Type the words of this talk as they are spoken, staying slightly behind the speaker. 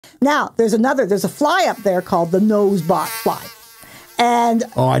Now, there's a fly up there called the nosebot fly. And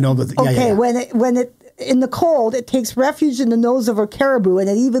I know that. Okay, when it in the cold, it takes refuge in the nose of a caribou, and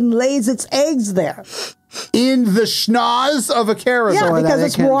it even lays its eggs there. In the schnoz of a caribou. Yeah, because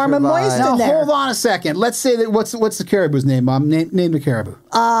it's warm and moist Now, in there. hold on a second. Let's say that what's the caribou's name, Mom? Name the caribou.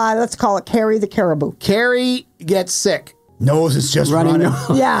 Let's call it Carrie the caribou. Carrie gets sick. Nose is just running.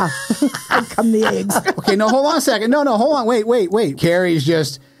 Yeah. Out come the eggs. Okay, no, hold on a second. No, hold on. Wait. Carrie's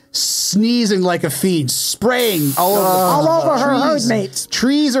just sneezing like a fiend, spraying all over her herd mates.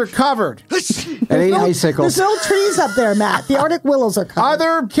 Trees are covered. There's no trees up there, Matt. The Arctic willows are covered.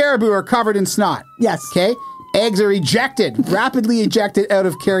 Other caribou are covered in snot. Yes. Okay? Eggs are rapidly ejected out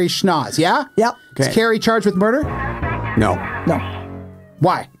of Carrie's schnoz, yeah? Yep. Okay. Is Carrie charged with murder? No.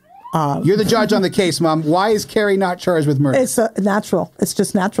 Why? You're the judge on the case, Mom. Why is Carrie not charged with murder? It's natural. It's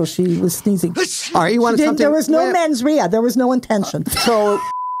just natural. She was sneezing. All right, you want something? There was no mens rea. There was no intention. So,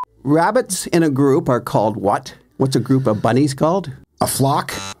 rabbits in a group are called what? What's a group of bunnies called? A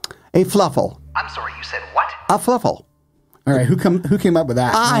flock? A fluffle. I'm sorry, you said what? A fluffle. All right, who came up with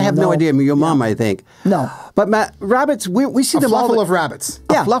that? I have no idea. Your mom, I think. No. But Matt, rabbits, we see them all. A fluffle of rabbits.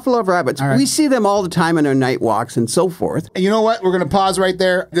 A fluffle of rabbits. Right. We see them all the time in our night walks and so forth. And you know what? We're going to pause right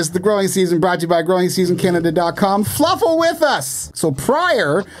there. This is the growing season brought to you by growingseasoncanada.com. Fluffle with us. So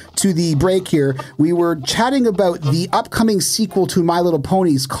prior to the break here, we were chatting about the upcoming sequel to My Little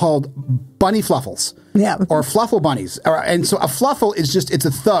Ponies called Bunny Fluffles. Yeah. Or Fluffle Bunnies. And so a fluffle is it's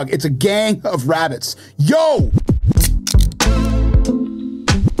a thug. It's a gang of rabbits. Yo!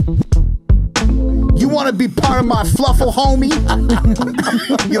 You want to be part of my fluffle, homie?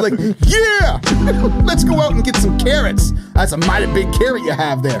 You're like, yeah! Let's go out and get some carrots. That's a mighty big carrot you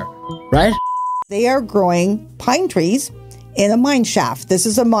have there, right? They are growing pine trees in a mine shaft. This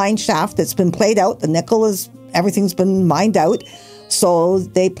is a mine shaft that's been played out. The nickel everything's been mined out. So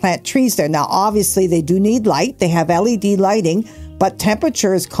they plant trees there. Now, obviously, they do need light. They have LED lighting, but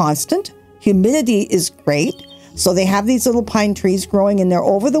temperature is constant. Humidity is great. So they have these little pine trees growing in there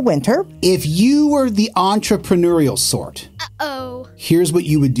over the winter. If you were the entrepreneurial sort, here's what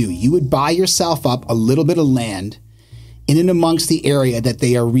you would do. You would buy yourself up a little bit of land in and amongst the area that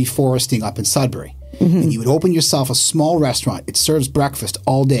they are reforesting up in Sudbury. Mm-hmm. And you would open yourself a small restaurant. It serves breakfast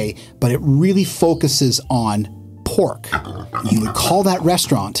all day, but it really focuses on pork. You would call that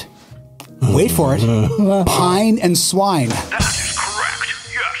restaurant, wait for it, Pine and Swine.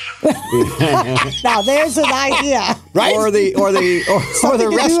 Now there's an idea, right? Or the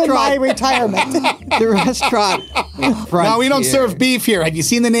restaurant. In my retirement. The restaurant. No, we don't serve beef here. Have you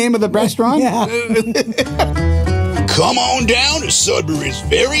seen the name of the restaurant? Yeah. Come on down to Sudbury's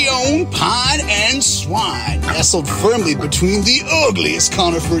very own Pine and Swine, nestled firmly between the ugliest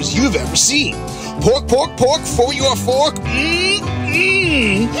conifers you've ever seen. Pork, pork, pork for your fork.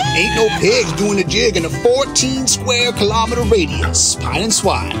 Ain't no pigs doing the jig in a 14 square kilometer radius. Pine and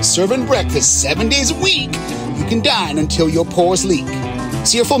Swine, serving breakfast 7 days a week. You can dine until your pores leak.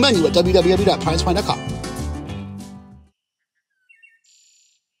 See your full menu at www.pineswine.com.